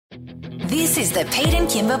This is the Pete and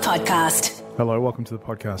Kimber podcast. Hello, welcome to the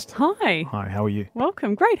podcast. Hi. Hi, how are you?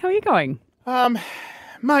 Welcome. Great. How are you going?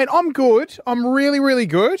 Mate, I'm good. I'm really, really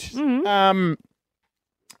good. Mm-hmm.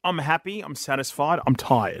 I'm happy. I'm satisfied. I'm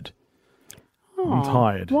tired. Oh, I'm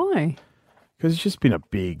tired. Why? Because it's just been a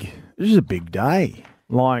big day.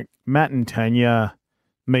 Like Matt and Tanya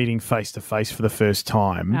meeting face to face for the first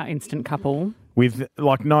time Our instant couple. with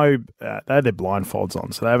like they had their blindfolds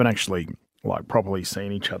on, so they haven't actually like properly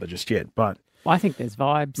seen each other just yet. But Well, I think there's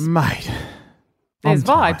vibes. mate, There's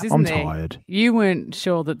I'm vibes, isn't I'm there? tired. You weren't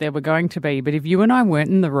sure that there were going to be, but if you and I weren't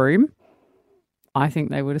in the room, I think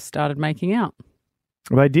they would have started making out.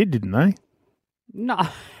 They didn't they? No.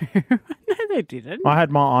 No, they didn't. I had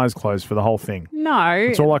my eyes closed for the whole thing. No.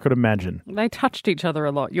 That's all I could imagine. They touched each other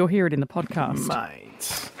a lot. You'll hear it in the podcast.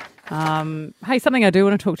 Mate. Hey, something I do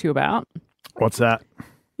want to talk to you about. What's that?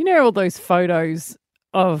 You know all those photos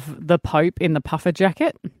of the Pope in the puffer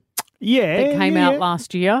jacket Yeah. that came out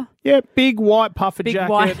last year? Yeah, big white puffer Big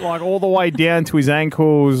jacket, white- like all the way down to his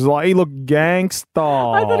ankles. Like he looked gangster.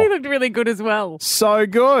 I thought he looked really good as well. so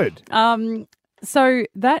good. So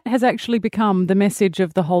that has actually become the message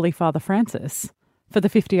of the Holy Father Francis for the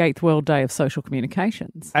 58th World Day of Social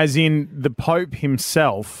Communications. As in the Pope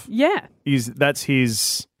himself Yeah. that's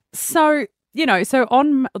his. So, so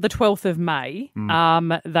on the 12th of May,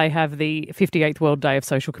 they have the 58th World Day of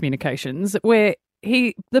Social Communications where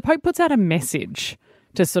the Pope puts out a message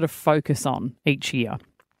to sort of focus on each year.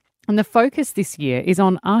 And the focus this year is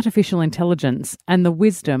on artificial intelligence and the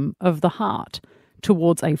wisdom of the heart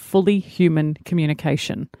towards a fully human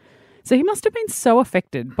communication. So he must have been so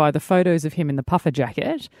affected by the photos of him in the puffer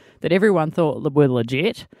jacket that everyone thought were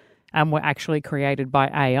legit and were actually created by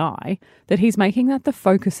AI that he's making that the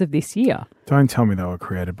focus of this year. Don't tell me they were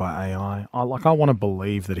created by AI. I want to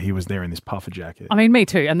believe that he was there in this puffer jacket. I mean, me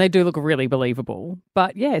too, and they do look really believable.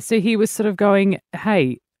 But yeah, so he was sort of going,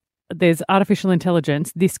 hey, there's artificial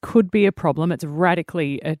intelligence. This could be a problem. It's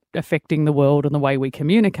radically affecting the world and the way we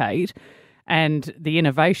communicate. And the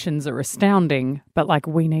innovations are astounding, but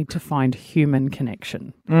we need to find human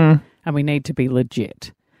connection and we need to be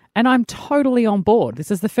legit. And I'm totally on board.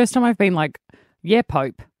 This is the first time I've been like, yeah,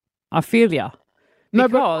 Pope, I feel ya. No,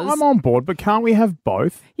 but I'm on board, but can't we have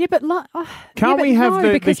both? Yeah, but Can't we have the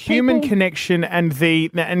because human people- connection and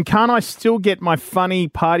can't I still get my funny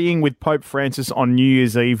partying with Pope Francis on New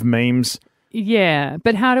Year's Eve memes? Yeah,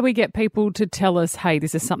 but how do we get people to tell us, hey,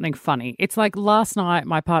 this is something funny? It's like last night,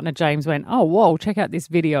 my partner James went, oh, whoa, check out this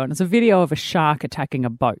video. And it's a video of a shark attacking a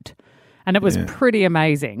boat. And it was pretty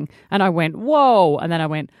amazing. And I went, whoa. And then I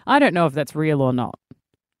went, I don't know if that's real or not.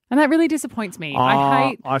 And that really disappoints me.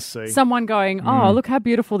 I hate someone going, oh, look how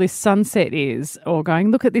beautiful this sunset is. Or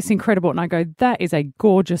going, look at this incredible. And I go, that is a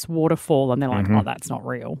gorgeous waterfall. And they're like, oh, that's not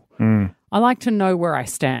real. I like to know where I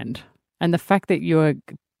stand. And the fact that you're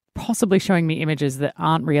possibly showing me images that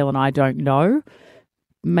aren't real and I don't know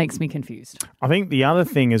makes me confused. I think the other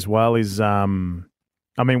thing as well is,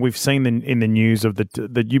 we've seen in the news of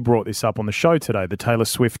that you brought this up on the show today, the Taylor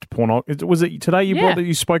Swift pornography. Was it today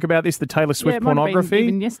you spoke about this, the Taylor Swift pornography?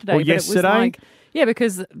 Even yesterday. Or but yesterday? It was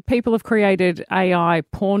because people have created AI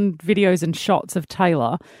porn videos and shots of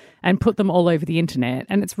Taylor and put them all over the internet,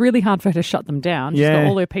 and it's really hard for her to shut them down. She's got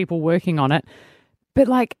all her people working on it. But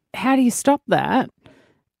how do you stop that?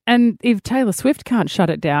 And if Taylor Swift can't shut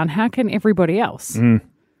it down, how can everybody else?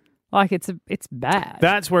 It's bad.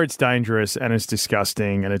 That's where it's dangerous and it's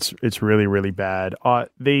disgusting and it's really, really bad.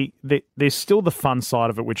 There's still the fun side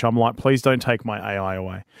of it, which I'm like, please don't take my AI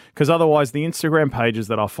away. Because otherwise the Instagram pages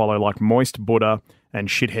that I follow, like Moist Buddha and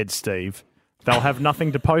Shithead Steve, they'll have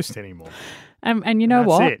nothing to post anymore. And you know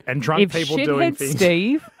what? That's it. And drunk if people Shithead doing things.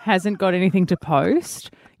 Steve hasn't got anything to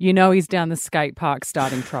post, you know he's down the skate park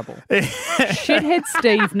starting trouble. Shithead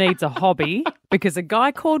Steve needs a hobby because a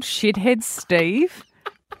guy called Shithead Steve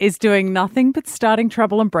is doing nothing but starting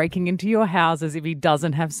trouble and breaking into your houses if he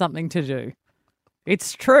doesn't have something to do.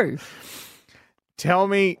 It's true. Tell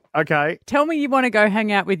me you want to go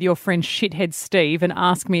hang out with your friend Shithead Steve and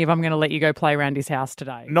ask me if I'm going to let you go play around his house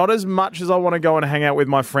today. Not as much as I want to go and hang out with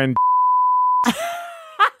my friend.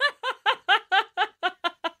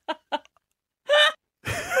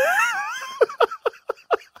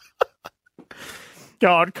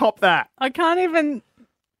 God, cop that. I can't even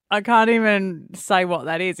say what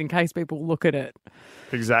that is in case people look at it.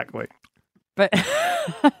 Exactly. But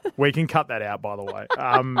we can cut that out, by the way.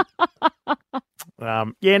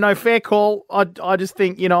 Fair call. I just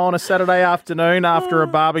think, on a Saturday afternoon after a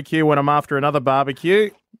barbecue, when I'm after another barbecue,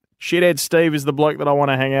 Shithead Steve is the bloke that I want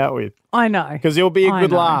to hang out with. I know. Because he'll be a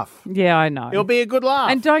good laugh. Yeah, I know. He'll be a good laugh.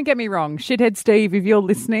 And don't get me wrong, Shithead Steve, if you're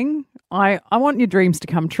listening, I want your dreams to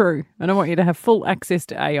come true, and I want you to have full access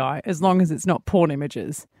to AI as long as it's not porn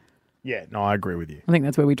images. Yeah, no, I agree with you. I think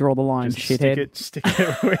that's where we draw the line, Just shithead. Stick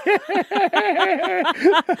it.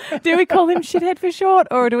 Do we call him shithead for short,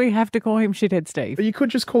 or do we have to call him shithead Steve? But you could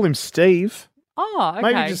just call him Steve. Oh, okay.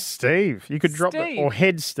 Maybe just Steve. You could drop it. Steve. Or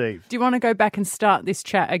Head Steve. Do you want to go back and start this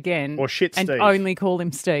chat again? Or Shit and Steve. only call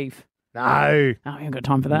him Steve? No. Oh, you haven't got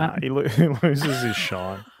time for Nah, that. he loses his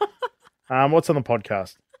shine. What's on the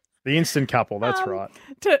podcast? The instant couple, that's right.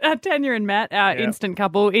 Tanya and Matt, our instant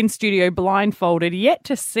couple, in studio, blindfolded, yet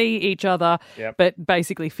to see each other, but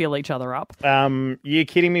basically feel each other up. You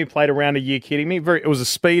kidding me? Played a round of You Kidding Me. It was a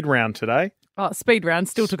speed round today. Oh, speed round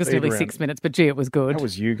still took us nearly 6 minutes, but gee, it was good. That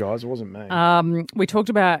was you guys. It wasn't me. We talked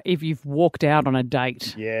about if you've walked out on a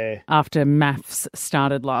date. Yeah. After maths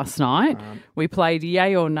started last night, we played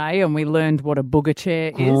Yay or Nay, and we learned what a booger chair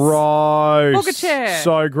is. Gross. Booger chair.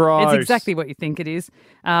 So gross. It's exactly what you think it is.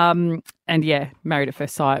 And yeah, Married at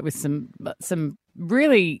First Sight with some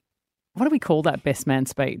really, what do we call that best man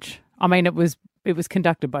speech? I mean, it was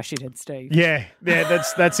conducted by Shithead Steve. Yeah,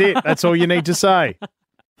 that's it. That's all you need to say.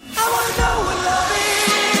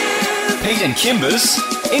 Pete and Kimber's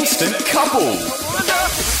Instant Couple.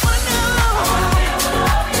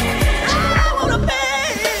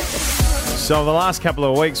 So the last couple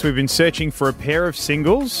of weeks, we've been searching for a pair of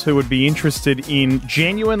singles who would be interested in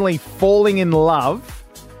genuinely falling in love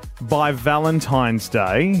by Valentine's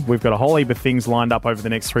Day. We've got a whole heap of things lined up over the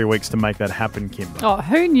next 3 weeks to make that happen, Kimber. Oh,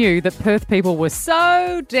 who knew that Perth people were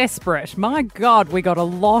so desperate? My God, we got a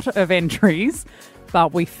lot of entries,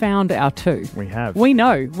 but we found our two. We have. We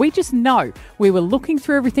know. We just know. We were looking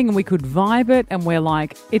through everything and we could vibe it, and we're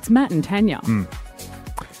like, it's Matt and Tanya.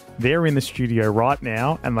 They're in the studio right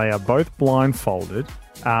now, and they are both blindfolded.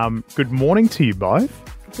 Good morning to you both.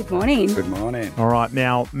 Good morning. Good morning. All right,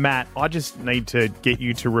 now, Matt, I just need to get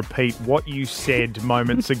you to repeat what you said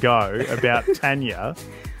moments ago about Tanya.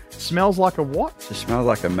 Smells like a what? She smells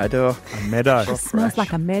like a meadow. A meadow. It smells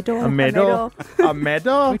like a meadow. A meadow. A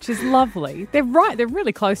meadow. Which is lovely. They're right. They're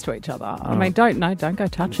really close to each other. I mean, don't go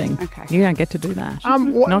touching. Okay. You don't get to do that.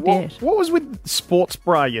 Not yet. What was with sports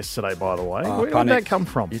bra yesterday, by the way? Where did panic. that come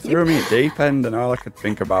from? You threw me at deep end, and all I could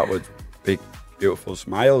think about was big, beautiful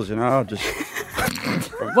smiles, just...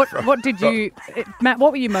 What did you... Matt,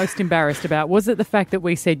 what were you most embarrassed about? Was it the fact that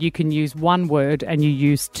we said you can use one word and you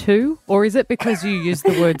used two? Or is it because you used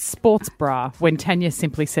the word sports bra when Tanya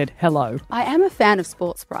simply said hello? I am a fan of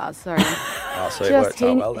sports bras, so So it worked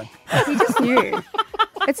out well then. he just knew.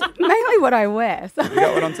 It's mainly what I wear. So. You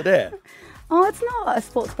got one on today? Oh, it's not a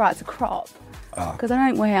sports bra, it's a crop. Because I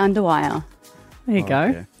don't wear underwire. There you go.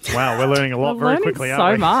 Yeah. Wow, we're learning a lot We're very learning quickly, so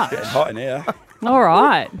aren't we? much. Getting hot in here. All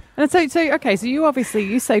right. And so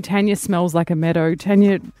you say Tanya smells like a meadow.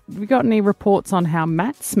 Tanya, have you got any reports on how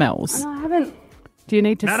Matt smells? No, I haven't. Do you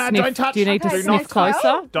need to No, sniff? don't touch. Do you need Okay, to can I sniff try?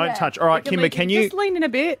 closer? Don't Yeah. touch. All right, Kimber, can you just lean in a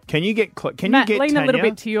bit? can you get Matt, lean lean Tanya? a little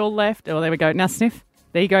bit to your left. Oh, there we go. Now sniff.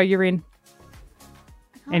 There you go. You're in.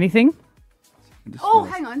 Anything? Oh,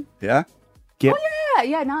 hang on. Yeah? Get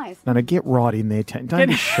Yeah, nice. no, get right in there, Tanya. Don't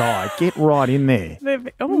be shy. Get right in there.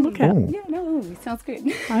 Oh, look out. Ooh. Yeah, no, it sounds good.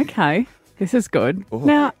 Okay. This is good.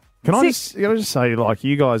 Now, Can I just say, like,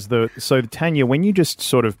 you guys, so Tanya, when you just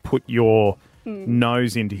sort of put your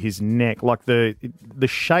nose into his neck, like the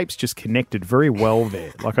shapes just connected very well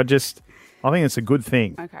there. Like, I think it's a good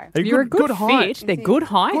thing. Okay. you're a good height. fit. They're good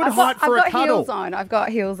height. Good height for I've a got cuddle. heels on. I've got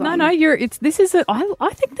heels on. No,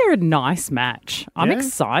 I think they're a nice match. I'm Yeah?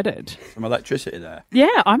 excited. Some electricity there.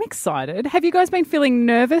 Yeah, I'm excited. Have you guys been feeling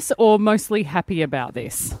nervous or mostly happy about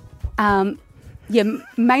this? Yeah,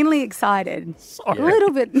 mainly excited. A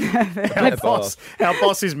little bit nervous. Our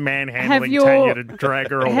boss is manhandling your- Tanya to drag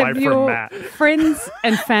her away Have from your Matt. friends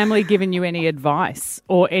and family given you any advice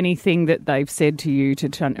or anything that they've said to you to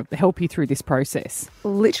try and help you through this process?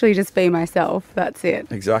 Literally just be myself. That's it.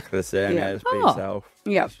 Exactly the same, Yeah. Just be yourself.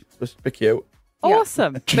 Yeah. Just be cute. Yeah.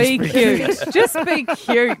 Awesome. Be cute. Just be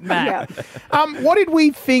cute, Matt. Yeah. What did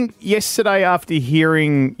we think yesterday after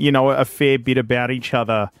hearing, a fair bit about each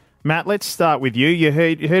other? Matt, let's start with you. You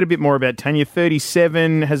heard a bit more about Tanya.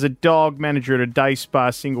 37, has a dog, manager at a day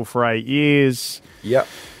spa, single for 8 years. Yep.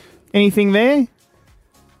 Anything there?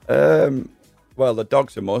 Well, the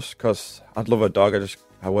dog's a must, because I'd love a dog.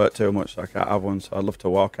 I work too much, so I can't have one, so I'd love to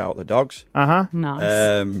walk out the dogs. Uh-huh.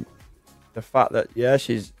 Nice. The fact that,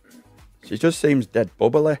 she just seems dead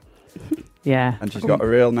bubbly, Yeah. and she's got a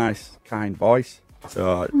real nice, kind voice.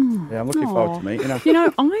 So, I'm looking forward to meeting her. You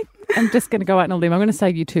know, I am just going to go out on a limb. I'm going to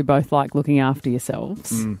say you two both like looking after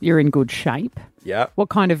yourselves. You're in good shape. Yeah. What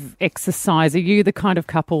kind of exercise? Are you the kind of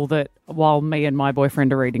couple that while me and my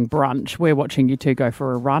boyfriend are eating brunch, we're watching you two go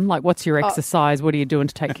for a run? Like, what's your exercise? What are you doing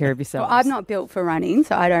to take care of yourselves? Well, I'm not built for running,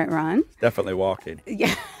 so I don't run. Definitely walking.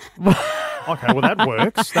 Yeah. Okay, well, that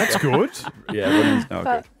works. That's good. Yeah, running's no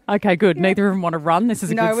good. Okay, good. Neither of them want to run. This is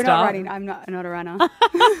a No, good we're start. not running. I'm not a runner.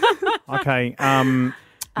 Okay.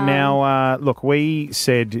 Now, look, we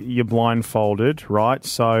said you're blindfolded, right?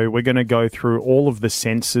 So we're going to go through all of the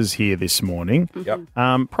senses here this morning. Yep.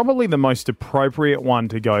 Probably the most appropriate one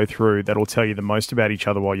to go through that'll tell you the most about each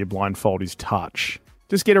other while you're blindfolded is touch.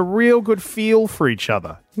 Just get a real good feel for each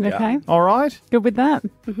other. Okay, All right? good with that.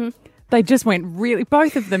 Mm-hmm. They just went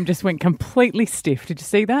both of them just went completely stiff. Did you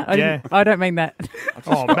see that? I don't mean that.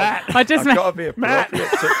 Oh, Matt. I just I've meant, got to be appropriate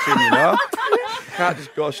touching, you know. Can't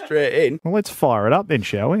just go straight in. Well, let's fire it up then,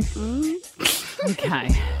 shall we? okay.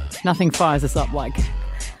 Nothing fires us up like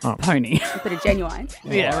pony. Bit of genuine.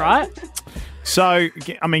 Yeah, right? So,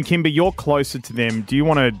 I mean, Kimber, you're closer to them. Do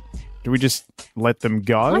we just let them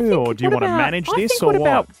go or do you want to manage this or what what?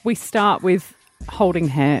 about we start with holding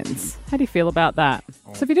hands? How do you feel about that?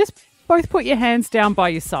 So if you just both put your hands down by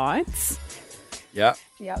your sides Yeah.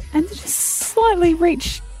 Yep. and just slightly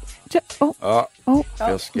reach.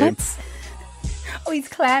 Feels skin. Let's. Oh, he's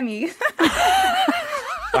clammy.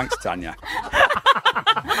 Thanks, Tanya.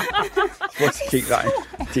 Supposed to keep that in.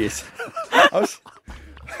 Jeez.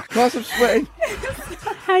 Cause I'm sweating.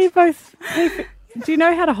 How you both? Do you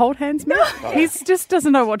know how to hold hands, Matt? He just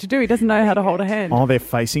doesn't know what to do. He doesn't know how to hold a hand. Oh, they're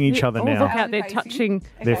facing each other Oh, now. look out! They're touching.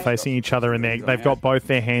 They're facing each other and they've got both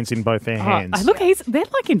their hands in both their hands. Look, they're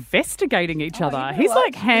like investigating each other. you He's know what?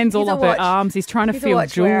 like hands all He's a up her watch. arms. He's trying to He's a feel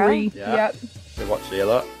watch wearer. jewelry. Yeah. Yep. They watch you a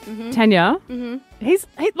lot. Tanya, he's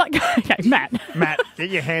like okay, Matt. Matt, get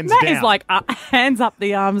your hands Matt down. is like hands up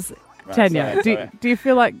the arms. Tanya, sorry. do you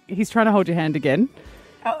feel like he's trying to hold your hand again?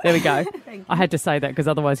 Oh. There we go. Thank you. I had to say that because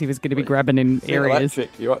otherwise he was going to be grabbing in areas.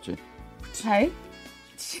 Electric, you watching? Hey.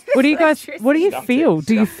 What do you guys? What do you feel?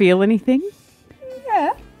 Do you feel anything?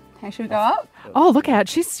 Yeah. Hey, should we go up? Oh, look out!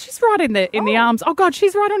 She's right in the arms. Oh God,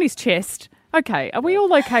 she's right on his chest. Okay, are we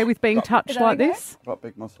all okay with being touched that like okay? this? Got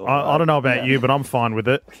big muscle. I don't know about you, but I'm fine with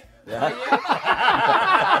it. I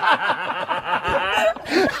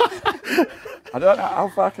don't know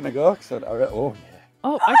how far can I go. Oh,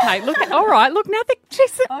 Oh, okay. Look, all right. Look now.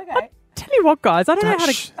 Okay. Tell you what, guys. I don't know how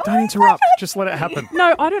to. Shh, don't interrupt. Just let it happen.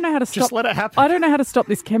 No, I don't know how to stop. Just let it happen. I don't know how to stop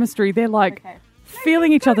this chemistry. They're like Okay.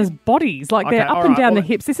 feeling each other's bodies, like they're Okay, up all and right, down the well-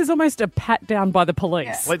 hips. This is almost a pat down by the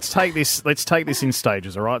police. Let's take this in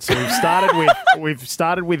stages, all right? So we've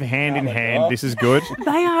started with hand in hand. This is good.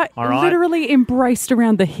 They are All right. literally embraced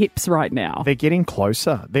around the hips right now. They're getting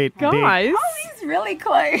closer. Guys, He's really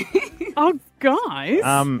close. oh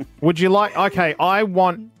guys, Would you like? Okay, I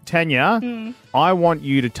want Tanya. I want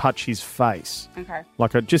you to touch his face, Okay.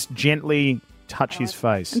 like just gently touch his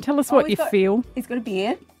face. and tell us what he's you got- feel. He's got a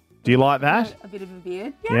beard. Do you like that? A bit of a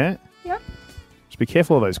beard. Yeah. Yep. Just be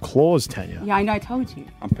careful of those claws, Tanya. Yeah, I know. I told you.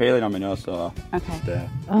 I'm peeling on my nose, so Okay. just,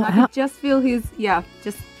 I could just feel his,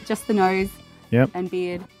 just the nose Yep. and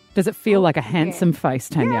beard. Does it feel like a handsome face,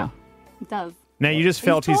 Tanya? It does. Now you just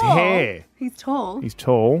felt He's his tall. hair. He's tall. He's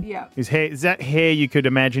tall. Yeah. His hair, is that hair you could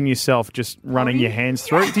imagine yourself just running your hands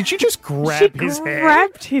through? Did you just grab She his hair?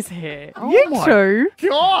 grabbed his hair. Oh you my two.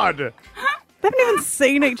 God. They haven't even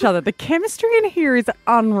seen each other. The chemistry in here is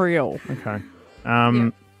unreal. Okay.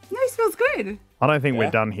 No, he smells good. I don't think we're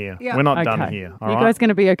done here. Yeah. We're not Okay. done here. All you right? guys going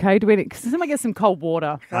to be okay? Someone get some cold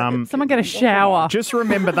water. Someone get a shower. Just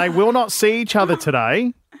remember, they will not see each other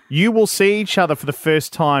today. You will see each other for the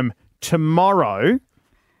first time tomorrow.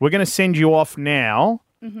 We're going to send you off now.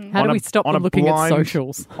 How do we stop them looking at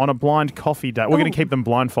socials? On a blind coffee date. We're going to keep them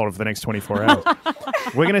blindfolded for the next 24 hours.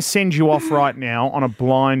 We're going to send you off right now on a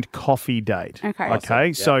blind coffee date. Okay.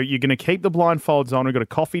 Okay, so you're going to keep the blindfolds on. We've got a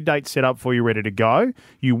coffee date set up for you, ready to go.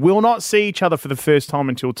 You will not see each other for the first time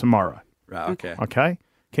until tomorrow. right, okay. Okay?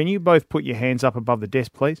 Can you both put your hands up above the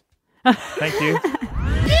desk, please? Thank you.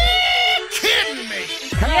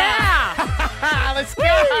 Let's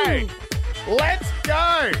go! Let's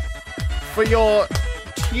go! For your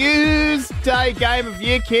Tuesday game of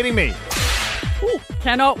You Kidding Me.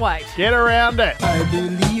 Cannot wait. Get around it.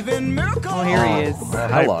 Oh, here he is.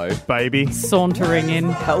 Hello, baby. Sauntering in.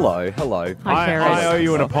 Hello. Hi, Kerry. I owe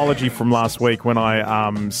you an apology from last week when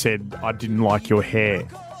I said I didn't like your hair.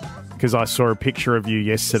 because I saw a picture of you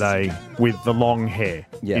yesterday with the long hair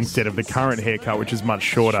Yes. instead of the current haircut, which is much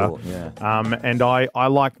shorter. Short, yeah. And I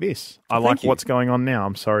like this. I Thank like you. what's going on now.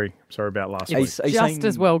 I'm sorry about last week. Are you Just saying-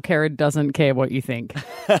 as well, Kerrod doesn't care what you think.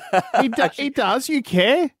 He does. You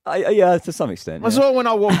care? Yeah, to some extent. I yeah. saw when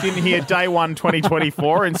I walked in here day 1,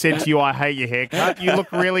 2024, and said to you, I hate your haircut. You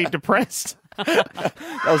look really depressed.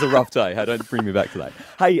 That was a rough day. Hey, don't bring me back to that.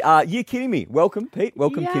 Hey, you're kidding me. Welcome, Pete.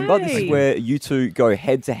 Welcome, Kimber. This is Yay. where you two go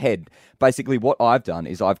head to head. Basically, what I've done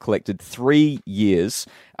is I've collected 3 years.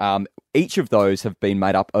 Each of those have been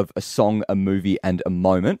made up of a song, a movie, and a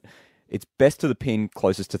moment. It's best to the pin,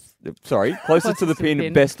 closest to the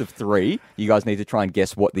pin, best of 3. You guys need to try and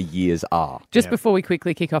guess what the years are. Just before we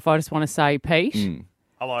quickly kick off, I just want to say, Pete,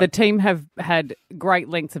 the team have had great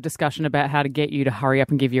lengths of discussion about how to get you to hurry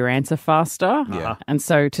up and give your answer faster. Yeah. And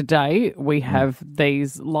so today we have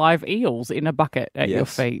these live eels in a bucket at your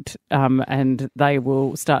Yes. feet, and they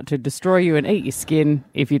will start to destroy you and eat your skin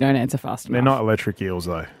if you don't answer fast enough. They're not electric eels,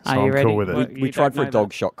 though. So Are you I'm ready? cool with it. Well, We you tried don't for a know dog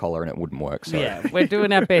that. shot collar and it wouldn't work. So Yeah, we're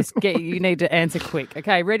doing our best. You need to answer quick.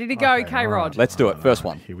 Okay, ready to go, K-Rod? let's do it. First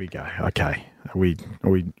one. Here we go. Okay. Are we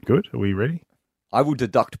good? Are we ready? I will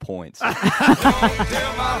deduct points. My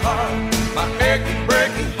achy,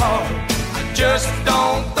 breaky heart. I just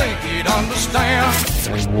don't think he'd understand.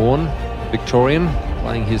 Wayne Warne, Victorian,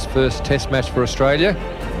 playing his first Test match for Australia.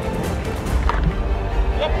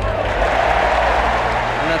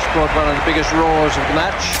 And that's brought one of the biggest roars of the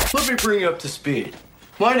match. Let me bring you up to speed.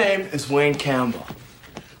 My name is Wayne Campbell.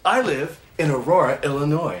 I live in Aurora,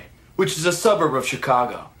 Illinois, which is a suburb of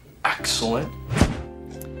Chicago. Excellent.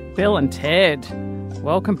 Bill and Ted,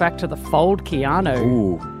 welcome back to the fold, Keanu.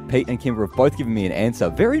 Ooh, Pete and Kimber have both given me an answer.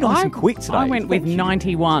 Very nice and quick today. I went with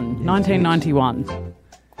 1991.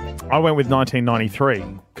 I went with 1993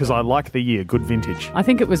 because I like the year. Good vintage. I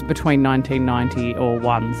think it was between 1990 or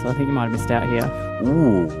 1, so I think you might have missed out here.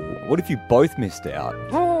 Ooh, what if you both missed out?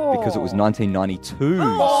 Because it was 1992. Split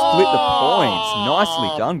the points. Nicely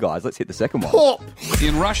done, guys. Let's hit the second one.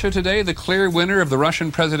 In Russia today, the clear winner of the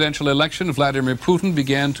Russian presidential election, Vladimir Putin,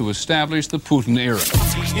 began to establish the Putin era.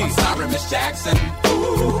 Sorry, Miss Jackson.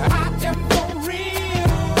 Ooh, I am for real.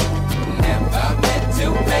 Never meant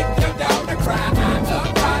to make your daughter cry. I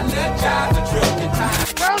apologize a trillion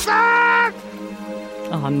times.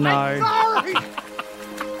 Oh, no.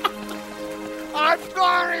 I'm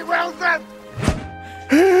sorry, Wilson.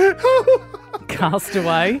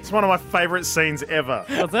 Castaway. It's one of my favourite scenes ever.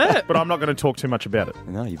 Was it? But I'm not going to talk too much about it.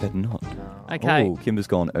 No, you better not. Okay. Oh, Kimber's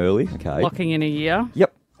gone early. Okay. Locking in a year.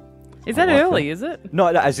 Yep. Is that I like early, that. is it? No,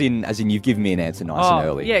 as in you've given me an answer nice and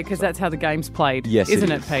early. Yeah, because that's how the game's played. Yes,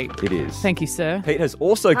 Isn't it it, is. Pete? It is. Thank you, sir. Pete has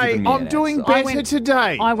also given me an answer. I went-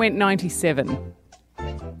 today. I went 97.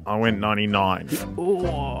 I went 99.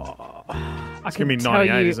 I It's going to be tell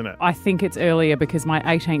 98, you, isn't it? I think it's earlier because my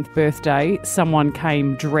 18th birthday, someone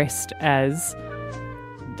came dressed as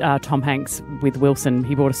Tom Hanks with Wilson.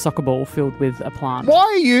 He bought a soccer ball filled with a plant. Why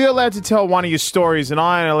are you allowed to tell one of your stories and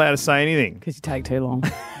I ain't allowed to say anything? Because you take too long.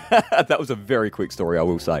 That was a very quick story, I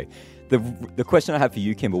will say. The question I have for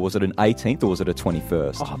you, Kimber, was it an 18th or was it a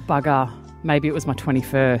 21st? Oh, bugger. Maybe it was my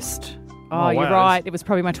 21st. Oh, Oh, you're wow. right. It was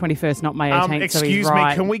probably my 21st, not my 18th. so he's Excuse me,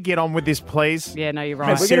 right. can we get on with this, please? Yeah, no, you're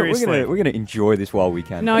Hey, right. seriously. We're gonna enjoy this while we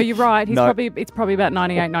can. No, you're right. No. It's probably about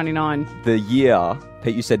 98, 99. The year,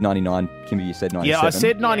 Pete, you said 99. Kimber, you said 97. Yeah, I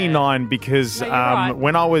said 99 because No, you're right.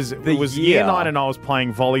 when I was The it was year- year 9 and I was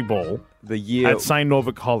playing volleyball the year at St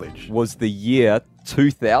Norbert College. was the year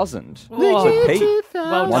 2000. Whoa. So Pete,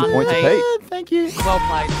 Well 1 done, point to Pete. Thank you. Well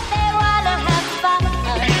played.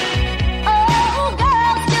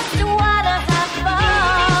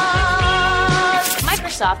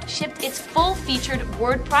 Microsoft shipped its full-featured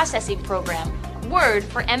word processing program, Word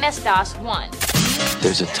for MS-DOS 1.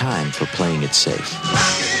 There's a time for playing it safe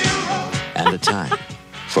and a time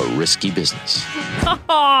for risky business.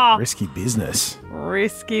 Risky business.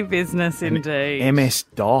 Risky business indeed.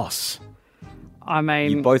 MS-DOS. I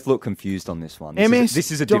mean, You both look confused on this one.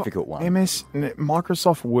 This is a difficult one.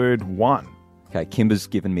 Microsoft Word 1. Okay, Kimber's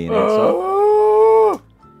given me an answer.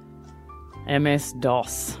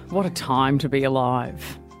 MS-DOS. What a time to be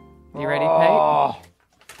alive. You ready, Pete?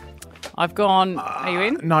 I've gone. Are you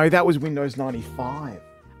in? No, that was Windows 95.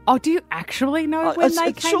 Oh, do you actually know when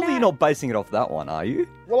they came Surely out? you're not basing it off that one, are you?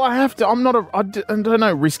 Well, I have to. I don't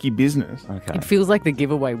know risky business. Okay. It feels like the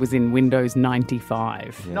giveaway was in Windows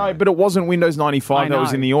 95. No, but it wasn't Windows 95 that was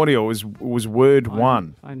know. in the audio. It was Word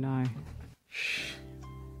 1. I know.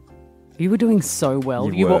 You were doing so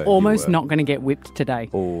well. You were were. almost not going to get whipped today.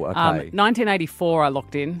 Oh, okay. 1984 I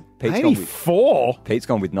locked in. Pete's gone with 84? Pete's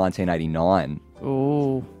gone with 1989.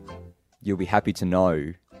 Ooh. You'll be happy to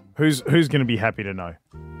know Who's going to be happy to know?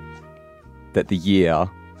 That the year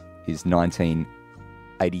is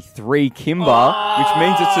 1983, Kimber, which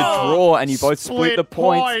means it's a draw, and you both split the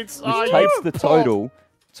points, which takes the total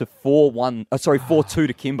to 4-2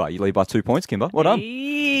 to Kimber. You lead by 2 points, Kimber. Well done.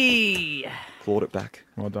 Clawed it back.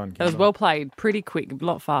 Well done, Kimber. That was well played. Pretty quick, a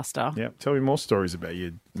lot faster. Yeah, tell me more stories about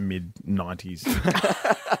your mid-90s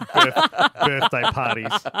birthday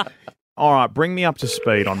parties. All right, bring me up to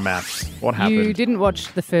speed on maths. What happened? You didn't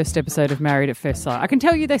watch the first episode of Married at First Sight. I can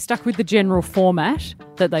tell you they stuck with the general format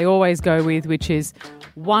that they always go with, which is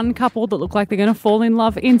one couple that look like they're going to fall in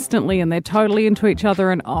love instantly and they're totally into each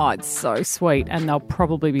other and, it's so sweet. And they'll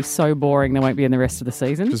probably be so boring they won't be in the rest of the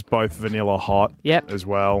season. Just both vanilla hot as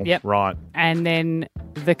well. Yep. Right. And then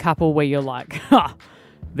the couple where you're like,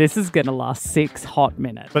 this is going to last 6 hot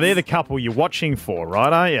minutes. But they're the couple you're watching for,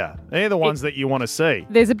 right, aren't you? They're the ones that you want to see.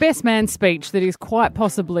 There's a best man speech that is quite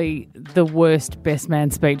possibly the worst best man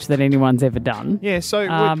speech that anyone's ever done. Yeah, so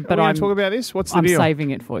are we going to talk about this? What's the deal? I'm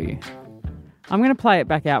saving it for you. I'm going to play it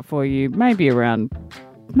back out for you, maybe about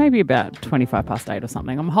 25 past 8 or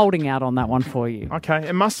something. I'm holding out on that one for you. Okay,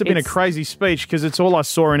 it must have been a crazy speech because it's all I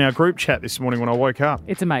saw in our group chat this morning when I woke up.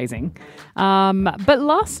 It's amazing. But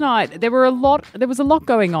last night there was a lot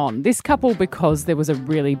going on. This couple, because there was a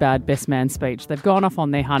really bad best man speech, they've gone off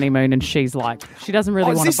on their honeymoon and she doesn't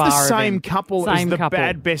really want to bar of him. Is this the same couple as the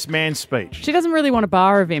bad best man speech? She doesn't really want to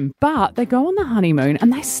bar of him, but they go on the honeymoon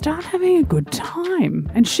and they start having a good time.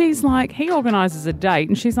 And she's like, he organises a date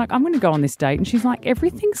and she's like, I'm going to go on this date. And she's like,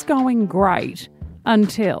 everything's going great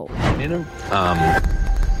until.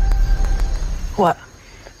 What?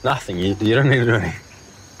 Nothing. You don't need to do anything.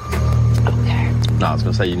 Okay. No, I was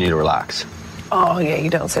going to say you need to relax. Oh, yeah,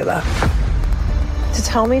 you don't say that. To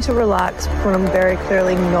tell me to relax when I'm very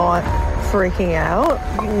clearly not freaking out,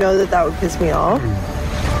 you know that would piss me off.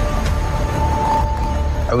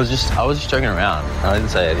 I was just joking around. I didn't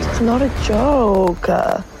say anything. It's not a joke.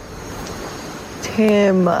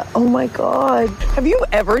 Tim, oh my God. Have you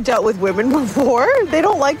ever dealt with women before? They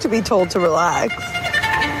don't like to be told to relax.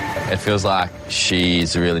 It feels like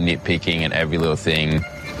she's really nitpicking at every little thing.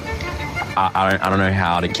 I don't know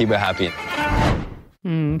how to keep her happy.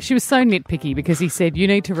 She was so nitpicky because he said, you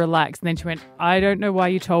need to relax. And then she went, I don't know why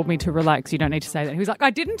you told me to relax. You don't need to say that. He was like, I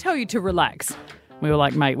didn't tell you to relax. We were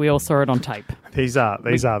like, mate, we all saw it on tape. These are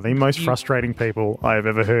the most frustrating people I have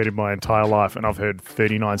ever heard in my entire life, and I've heard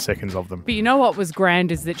 39 seconds of them. But you know what was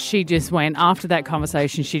grand is that she just went, after that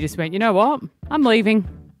conversation, she just went, you know what? I'm leaving.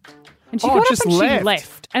 And she got up and she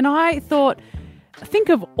left. And I thought, think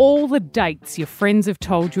of all the dates your friends have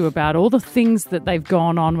told you about, all the things that they've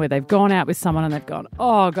gone on where they've gone out with someone and they've gone,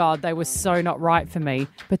 oh, God, they were so not right for me.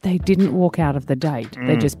 But they didn't walk out of the date.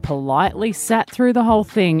 They just politely sat through the whole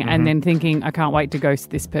thing and then thinking, I can't wait to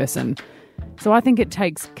ghost this person. So I think it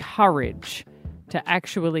takes courage to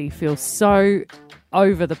actually feel so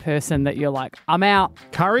over the person that you're like, I'm out.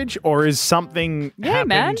 Courage, or is something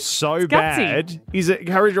happened so bad? Is it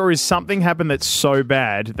courage, or is something happened that's so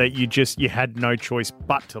bad that you had no choice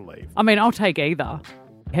but to leave? I mean, I'll take either.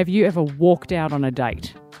 Have you ever walked out on a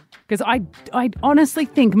date? Because I honestly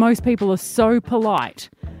think most people are so polite,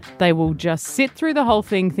 they will just sit through the whole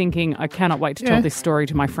thing thinking, I cannot wait to tell this story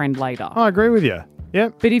to my friend later. I agree with you.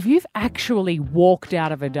 Yep. But if you've actually walked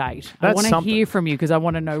out of a date, I want to hear from you because I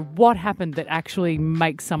want to know what happened that actually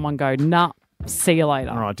makes someone go, nah, see you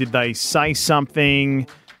later. All right. Did they say something?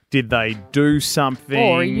 Did they do something?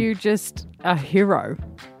 Or are you just a hero?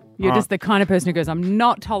 You're just the kind of person who goes, I'm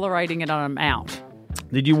not tolerating it and I'm out.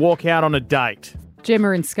 Did you walk out on a date?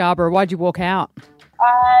 Gemma in Scarborough, why'd you walk out?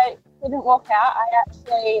 I didn't walk out. I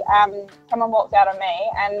actually, someone walked out on me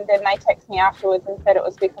and then they texted me afterwards and said it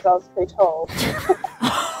was because I was too tall.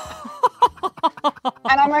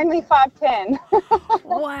 And I'm only 5'10".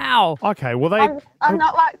 Wow. Okay, well I'm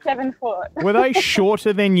not like 7 foot. Were they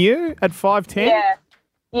shorter than you at 5'10"?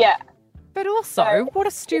 Yeah. But also, what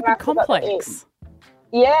a stupid complex.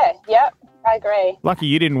 Yeah, yep, I agree. Lucky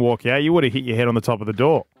you didn't walk out. You would have hit your head on the top of the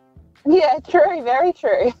door. Yeah, true, very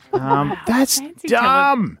true. That's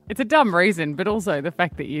dumb. It's a dumb reason, but also the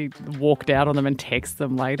fact that you walked out on them and text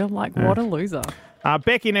them later, like, what a loser.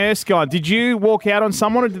 Beck in Erskine, did you walk out on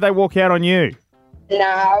someone or did they walk out on you? No,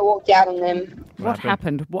 I walked out on them. What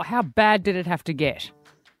happened? How bad did it have to get?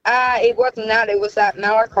 It wasn't that. It was that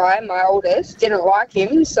Malachi, my oldest, didn't like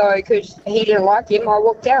him, so because he didn't like him, I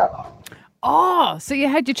walked out. Oh, so you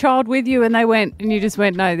had your child with you and you just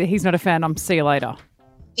went, no, he's not a fan, see you later.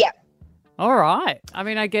 Yeah. All right. I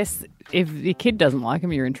mean, I guess if your kid doesn't like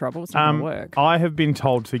him, you're in trouble. It's not going to work. I have been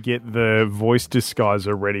told to get the voice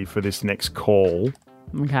disguiser ready for this next call.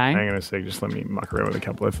 Okay. Hang on a sec. Just let me muck around with a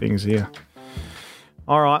couple of things here.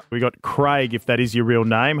 All right, we got Craig, if that is your real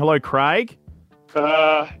name. Hello, Craig.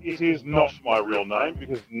 It is not my real name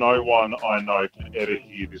because no one I know can ever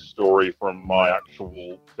hear this story from my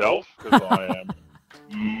actual self because I am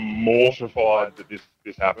mortified that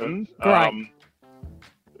this happened. Great.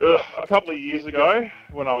 A couple of years ago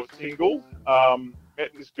when I was single,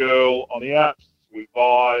 met this girl on the apps. We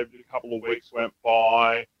vibed. A couple of weeks went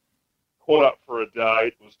by. Caught up for a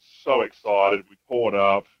date. Was so excited. We caught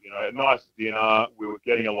up. A nice dinner. We were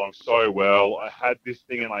getting along so well. I had this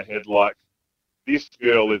thing in my head like, this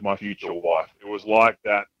girl is my future wife. It was like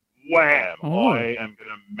that, wham, I am going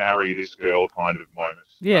to marry this girl kind of moment.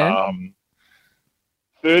 Yeah.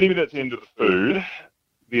 30 minutes into the food,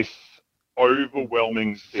 this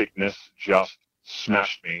overwhelming sickness just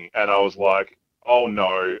smashed me. And I was like, oh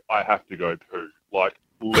no, I have to go poo. Like,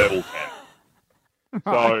 level 10.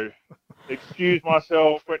 So, excused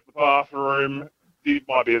myself, went to the bathroom, did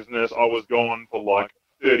my business. I was gone for like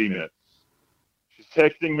 30 minutes. She's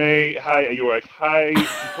texting me, hey, are you okay? She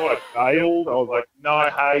thought I failed. I was like, no,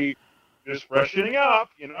 hey, just freshening up,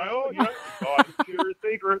 I can share a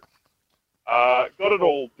secret. Got it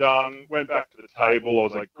all done, went back to the table. I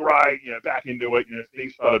was like, great, back into it.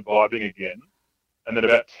 Things started vibing again. And then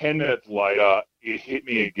about 10 minutes later, it hit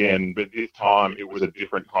me again, but this time it was a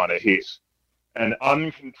different kind of hit. And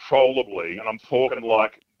uncontrollably, and I'm talking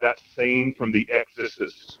like that scene from The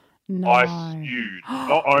Exorcist, No. I spewed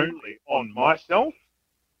not only on myself,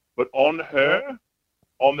 but on her,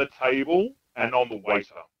 on the table, and on the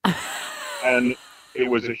waiter. And it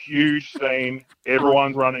was a huge scene.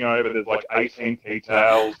 Everyone's running over. There's like 18 tea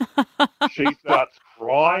towels. She starts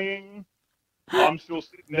crying. I'm still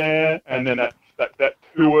sitting there. And then that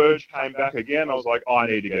poo urge came back again. I was like, I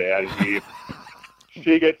need to get out of here.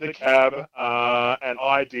 She gets a cab, and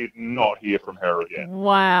I did not hear from her again.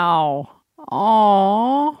 Wow.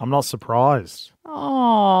 Oh. I'm not surprised.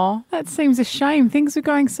 Oh, that seems a shame. Things were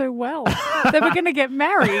going so well. They were going to get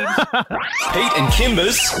married. Pete and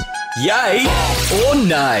Kimber's Yay or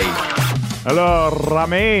Nay? Hello,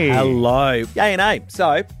 Rami. Hello. Yay and nay.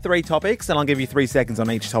 So, 3 topics, and I'll give you 3 seconds on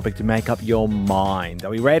each topic to make up your mind. Are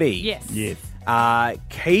we ready? Yes. Yes.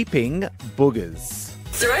 Keeping boogers.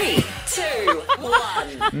 3, 2,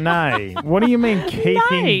 1. Nay. What do you mean keeping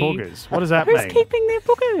Nay. boogers? What does that Who's mean? keeping their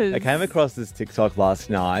boogers? I came across this TikTok last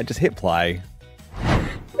night. Just hit play. My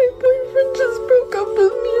boyfriend just broke up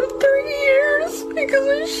with me of 3 years because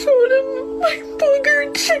I showed him my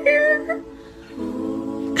booger chair.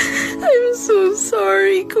 I'm so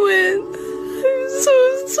sorry, Quinn. I'm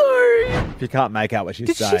so sorry. If you can't make out what she's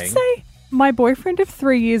Did saying. she say, my boyfriend of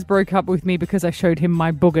 3 years broke up with me because I showed him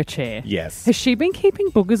my booger chair? Yes. Has she been keeping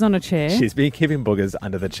boogers on a chair? She's been keeping boogers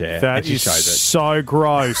under the chair. That and she is shows it. so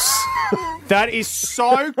gross. That is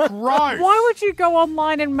so gross. Why would you go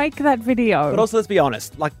online and make that video? But also, let's be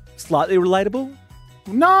honest, like, slightly relatable?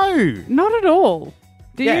 No. Not at all.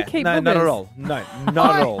 Do yeah, you keep no, boogers? not at all. No,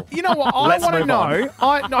 not at all. You know what? I Let's want to move know.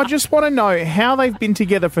 I just want to know how they've been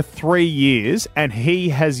together for 3 years and he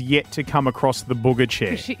has yet to come across the booger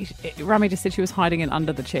chair. Rami just said she was hiding it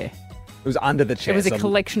under the chair. It was under the chair. It was a so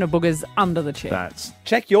collection of boogers under the chair. That's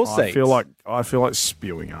check your I seats. feel like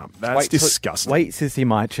spewing up. That's disgusting. Wait to see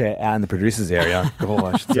my chair out in the producer's area.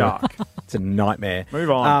 Gosh, Yuck. It's a nightmare.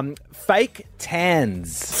 Move on. Fake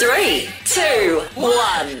tans. 3, 2,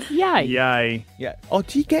 1. Yay. Yay. Yeah. Oh,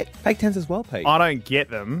 do you get fake tans as well, Pete? I don't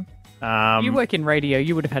get them. You work in radio.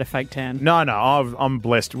 You would have had a fake tan. No, I'm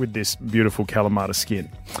blessed with this beautiful Kalamata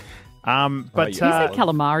skin. But you say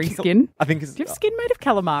calamari skin? I think it's... Do you have skin made of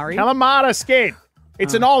calamari? Kalamata skin.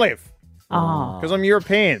 It's an olive. Oh. Because I'm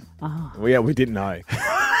European. Well, yeah, we didn't know.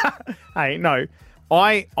 Hey, no.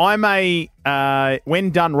 I'm a, when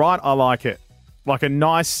done right, I like it. Like a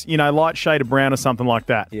nice, light shade of brown or something like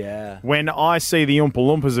that. Yeah. When I see the Oompa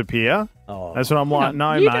Loompas appear, that's when I'm like,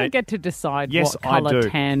 no, you mate. don't get to decide Yes, what colour I do.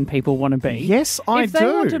 tan people want to be. Yes, I If they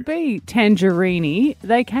do. want to be tangerine,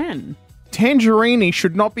 they can. Tangerine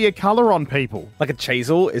should not be a colour on people. Like a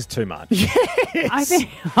cheesel is too much. I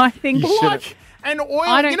think What? And oil,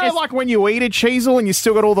 I don't just- like when you eat a cheesel and you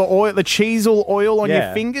still got all the oil, the cheesel oil on Yeah.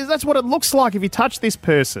 your fingers? That's what it looks like if you touch this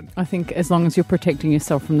person. I think as long as you're protecting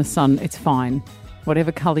yourself from the sun, it's fine.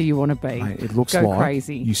 Whatever colour you want to be. Mate, it looks Go like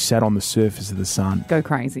crazy. you sat on the surface of the sun. Go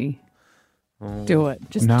crazy. Do it.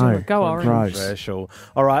 Just do No, it. Go orange. gross. Controversial.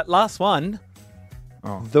 All right, last one.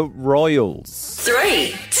 Oh. The Royals.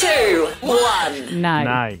 3, 2, 1. No.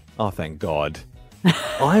 Nay. Oh, thank God.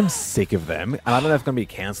 I'm sick of them. And I don't know if I'm going to be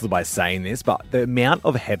cancelled by saying this, but the amount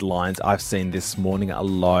of headlines I've seen this morning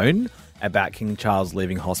alone about King Charles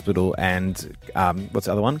leaving hospital and what's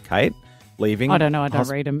the other one? Kate? leaving. I don't know. I don't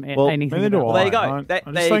read them anything. neither do about Well, there you go. I just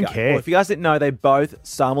There you don't go. care. Well, if you guys didn't know, they both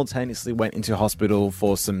simultaneously went into hospital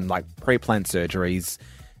for some like pre-planned surgeries.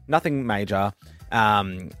 Nothing major.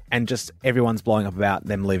 And just everyone's blowing up about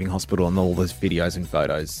them leaving hospital and all those videos and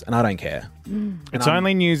photos. And I don't care. It's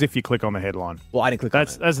only news if you click on the headline. Well, I didn't click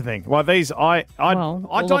That's on it. the thing. Well, these, I all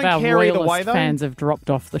don't of our care either royalist way, though. fans have dropped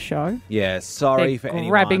off the show. Yeah, sorry They're for anyone.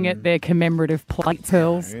 grabbing at their commemorative plate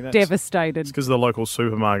pearls. that's- Devastated. It's because the local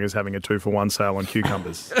supermarket is having a 2-for-1 sale on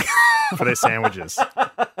cucumbers for their sandwiches.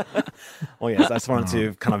 Well, yes, I just wanted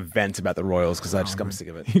to kind of vent about the Royals because I just got sick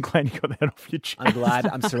of it. You're glad you got that off your chest. I'm glad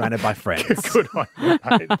I'm surrounded by friends. Good on you,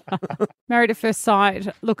 mate. Married at First Sight.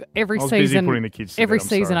 Look, every I was busy season, putting the kids to every bed, I'm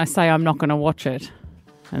season sorry. I say I'm not going to watch it,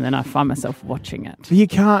 and then I find myself watching it. You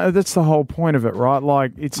can't. That's the whole point of it, right?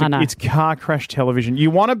 Like I know. it's car crash television. You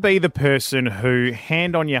want to be the person who,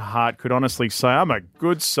 hand on your heart, could honestly say, "I'm a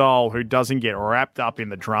good soul who doesn't get wrapped up in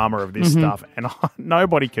the drama of this stuff," and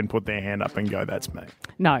nobody can put their hand up and go, "That's me."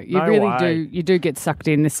 No, you No really way. do. You do get sucked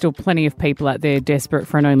in. There's still plenty of people out there desperate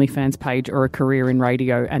for an OnlyFans page or a career in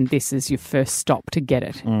radio, and this is your first stop to get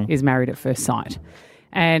it, is Married at First Sight.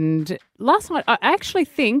 And last night, I actually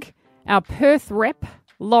think our Perth rep,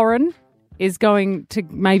 Lauren, is going to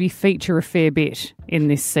maybe feature a fair bit in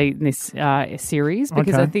this series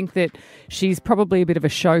because Okay. I think that she's probably a bit of a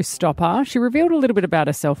showstopper. She revealed a little bit about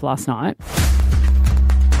herself last night.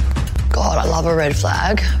 God, I love a red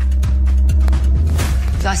flag.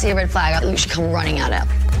 If I see a red flag, I literally come running at it.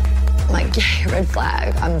 I'm like, yeah, red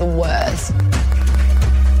flag. I'm the worst.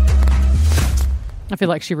 I feel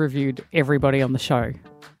like she reviewed everybody on the show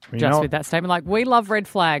You just know- with that statement. Like, we love red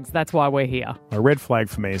flags. That's why we're here. A red flag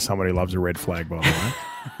for me is somebody who loves a red flag, by the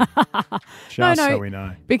way. Just so we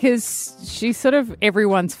know. Because she's sort of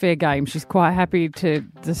everyone's fair game. She's quite happy to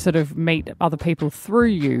sort of meet other people through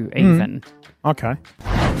you even. Okay.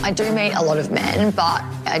 I do meet a lot of men, but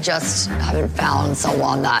I just haven't found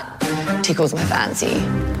someone that tickles my fancy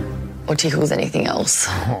or tickles anything else.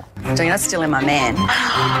 Doing that's still in my man.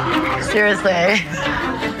 Seriously,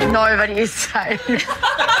 nobody is safe.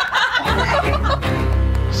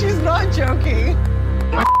 She's not joking.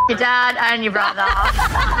 Your dad and your brother.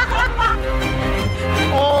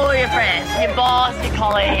 All your friends, your boss, your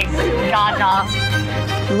colleagues, Gardner.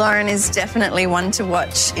 Lauren is definitely one to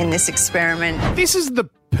watch in this experiment. This is the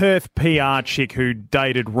Perth PR chick who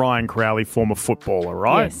dated Ryan Crowley, former footballer,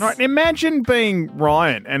 right? Yes. Right. Imagine being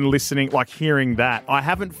Ryan and listening, like hearing that. I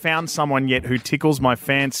haven't found someone yet who tickles my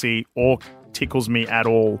fancy or tickles me at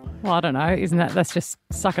all. Well, I don't know. That's just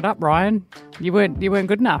suck it up, Ryan. You weren't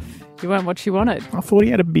good enough. You weren't what she wanted. I thought he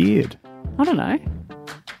had a beard. I don't know.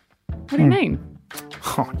 What do you mean?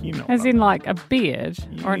 Oh, you know. As in like a beard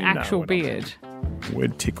or an You know actual what I beard?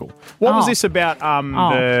 Word tickle. What was this about?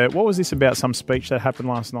 What was this about? Some speech that happened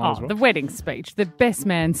last night as well. The wedding speech. The best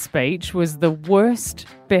man speech was the worst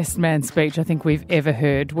best man speech I think we've ever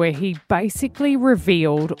heard, where he basically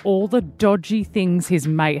revealed all the dodgy things his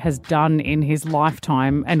mate has done in his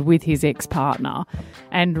lifetime and with his ex-partner,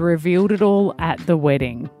 and revealed it all at the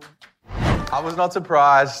wedding. I was not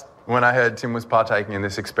surprised when I heard Tim was partaking in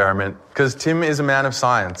this experiment, because Tim is a man of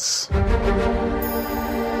science.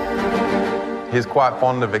 He's quite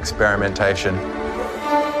fond of experimentation.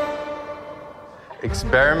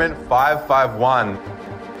 Experiment 551,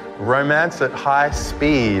 romance at high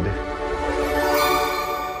speed.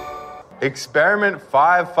 Experiment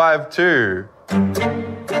 552,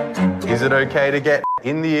 is it okay to get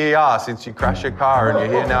in the ER since you crashed your car and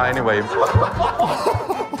you're here now anyway?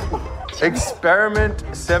 Experiment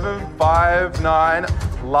 759,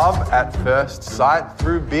 love at first sight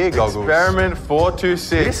through beer goggles. Experiment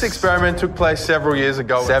 426. This experiment took place several years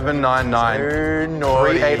ago. 799,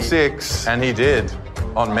 386, and he did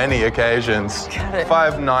on many occasions.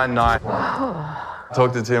 599.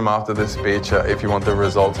 Talk to Tim after the speech if you want the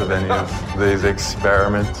results of any of these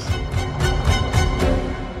experiments.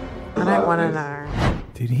 I don't want to know.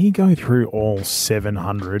 Did he go through all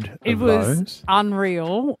 700 It of was those?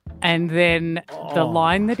 unreal. And then the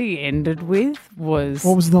line that he ended with was...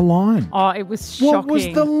 What was the line? Oh, it was shocking. What was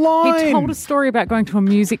the line? He told a story about going to a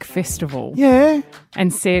music festival. Yeah.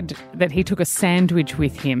 And said that he took a sandwich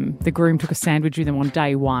with him. The groom took a sandwich with him on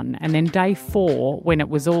day 1. And then day 4, when it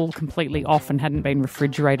was all completely off and hadn't been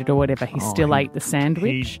refrigerated or whatever, he still ate the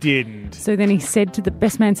sandwich. He didn't. So then he said to the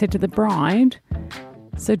best man said to the bride,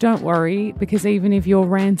 so don't worry, because even if you're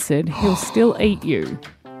rancid, he'll still eat you.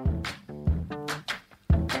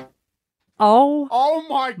 Oh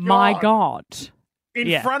my God. My God. In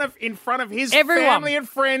Yeah. front of his Everyone. family and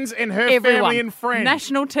friends and her Everyone. family and friends.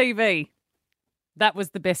 National TV. That was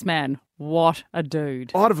the best man. What a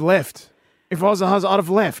dude. I'd have left. If I was a husband, I'd have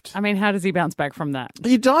left. I mean, how does he bounce back from that?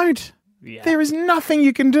 You don't. Yeah. There is nothing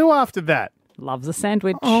you can do after that. Loves a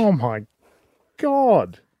sandwich. Oh, my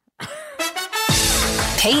God.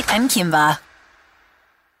 Pete and Kimber.